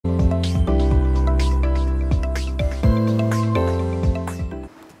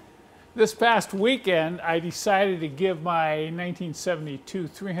This past weekend, I decided to give my 1972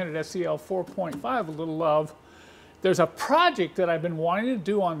 300 SEL 4.5 a little love. There's a project that I've been wanting to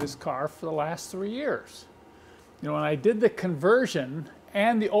do on this car for the last 3 years. You know, when I did the conversion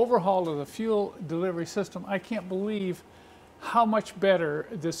and the overhaul of the fuel delivery system, I can't believe how much better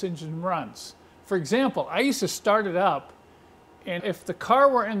this engine runs. For example, I used to start it up, and if the car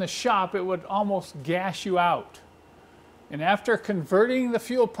were in the shop, it would almost gas you out. And after converting the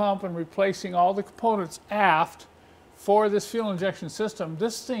fuel pump and replacing all the components aft for this fuel injection system,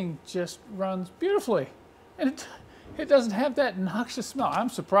 this thing just runs beautifully. And it doesn't have that noxious smell. I'm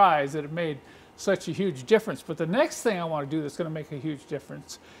surprised that it made such a huge difference. But the next thing I want to do that's going to make a huge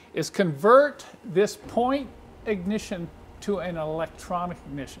difference is convert this point ignition to an electronic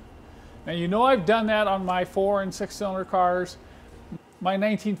ignition. Now, you know I've done that on my 4 and 6 cylinder cars. My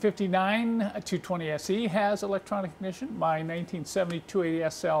 1959 220 SE has electronic ignition. My 1970 280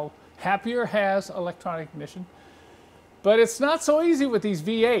 SL Happier has electronic ignition. But it's not so easy with these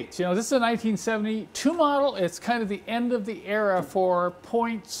V8s. You know, this is a 1972 model. It's kind of the end of the era for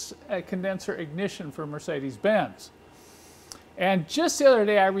points condenser ignition for Mercedes-Benz. And just the other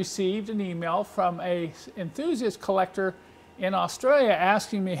day, I received an email from an enthusiast collector in Australia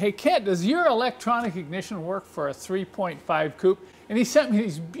asking me, "Hey Kent, does your electronic ignition work for a 3.5 coupe?" And he sent me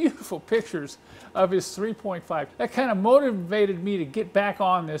these beautiful pictures of his 3.5. That kind of motivated me to get back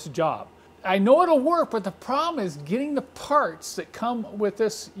on this job. I know it'll work, but the problem is getting the parts that come with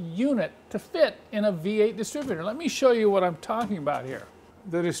this unit to fit in a V8 distributor. Let me show you what I'm talking about here.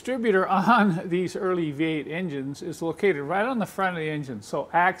 The distributor on these early V8 engines is located right on the front of the engine, so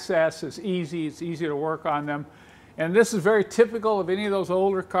access is easy. It's easy to work on them. And this is very typical of any of those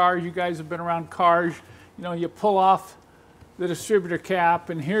older cars. You guys have been around cars. You know, you pull off the distributor cap,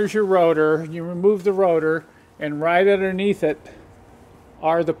 and here's your rotor. You remove the rotor, and right underneath it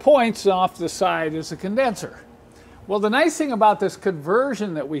are the points, and off the side is the condenser. Well, the nice thing about this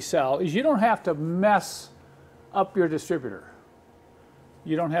conversion that we sell is you don't have to mess up your distributor.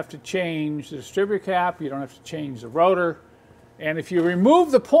 You don't have to change the distributor cap. You don't have to change the rotor. And if you remove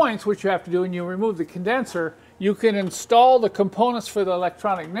the points, which you have to do, and you remove the condenser, you can install the components for the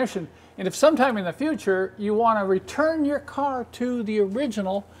electronic ignition. And if sometime in the future you want to return your car to the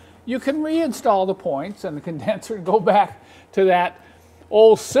original, you can reinstall the points and the condenser and go back to that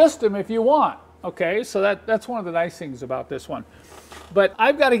old system if you want. Okay, so that's one of the nice things about this one. But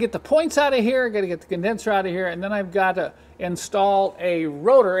I've got to get the points out of here, I've got to get the condenser out of here, and then I've got to install a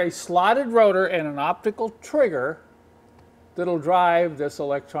rotor, a slotted rotor, and an optical trigger that'll drive this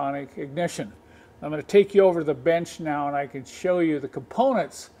electronic ignition. I'm going to take you over to the bench now, and I can show you the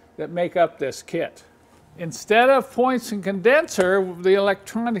components that make up this kit. Instead of points and condenser, the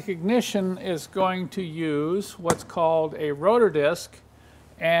electronic ignition is going to use what's called a rotor disc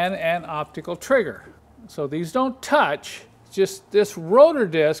and an optical trigger. So these don't touch, just this rotor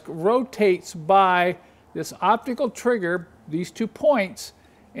disc rotates by this optical trigger, these 2 points,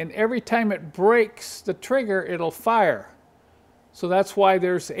 and every time it breaks the trigger, it'll fire. So that's why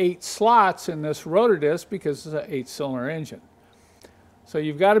there's 8 slots in this rotor disc, because it's an 8-cylinder engine. So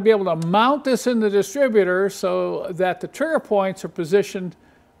you've got to be able to mount this in the distributor so that the trigger points are positioned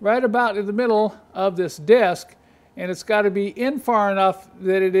right about in the middle of this disc, and it's got to be in far enough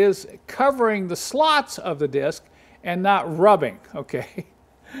that it is covering the slots of the disc and not rubbing, okay?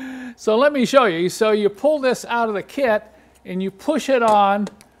 So let me show you. So you pull this out of the kit and you push it on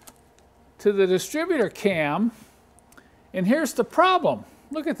to the distributor cam, and here's the problem.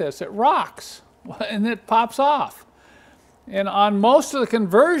 Look at this, it rocks and it pops off. And on most of the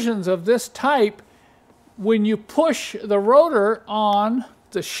conversions of this type, when you push the rotor on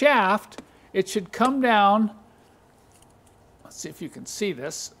the shaft, it should come down. Let's see if you can see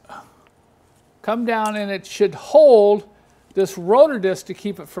this. Come down, and it should hold this rotor disc to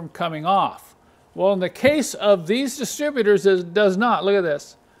keep it from coming off. Well, in the case of these distributors, it does not. Look at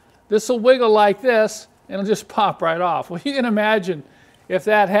this. This will wiggle like this, and it'll just pop right off. Well, you can imagine if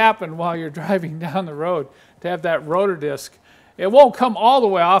that happened while you're driving down the road, to have that rotor disc. It won't come all the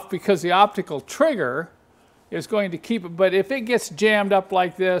way off because the optical trigger is going to keep it, but if it gets jammed up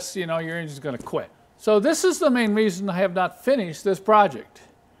like this, you know, your engine's going to quit. So this is the main reason I have not finished this project.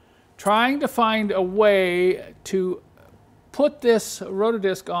 Trying to find a way to put this rotor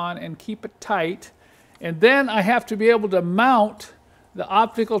disc on and keep it tight, and then I have to be able to mount the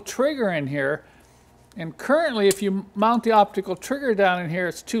optical trigger in here. And currently, if you mount the optical trigger down in here,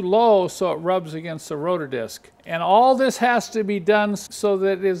 it's too low, so it rubs against the rotor disc. And all this has to be done so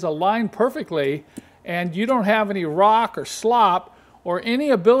that it is aligned perfectly, and you don't have any rock or slop or any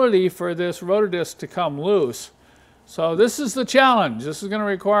ability for this rotor disc to come loose. So this is the challenge. This is going to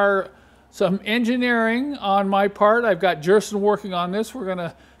require some engineering on my part. I've got Jerson working on this. We're going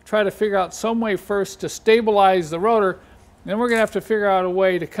to try to figure out some way first to stabilize the rotor. Then we're going to have to figure out a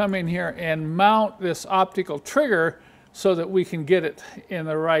way to come in here and mount this optical trigger so that we can get it in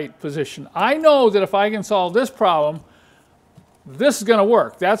the right position. I know that if I can solve this problem, this is going to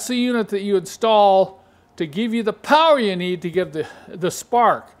work. That's the unit that you install to give you the power you need to give the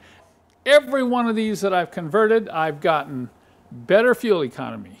spark. Every one of these that I've converted, I've gotten better fuel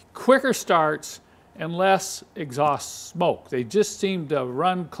economy, quicker starts, and less exhaust smoke. They just seem to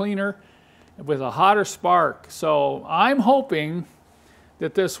run cleaner with a hotter spark. So I'm hoping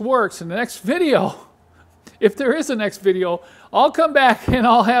that this works. In the next video, if there is a next video, I'll come back and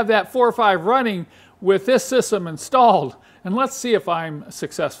I'll have that 4.5 running with this system installed, and let's see if I'm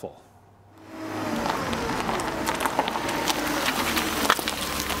successful.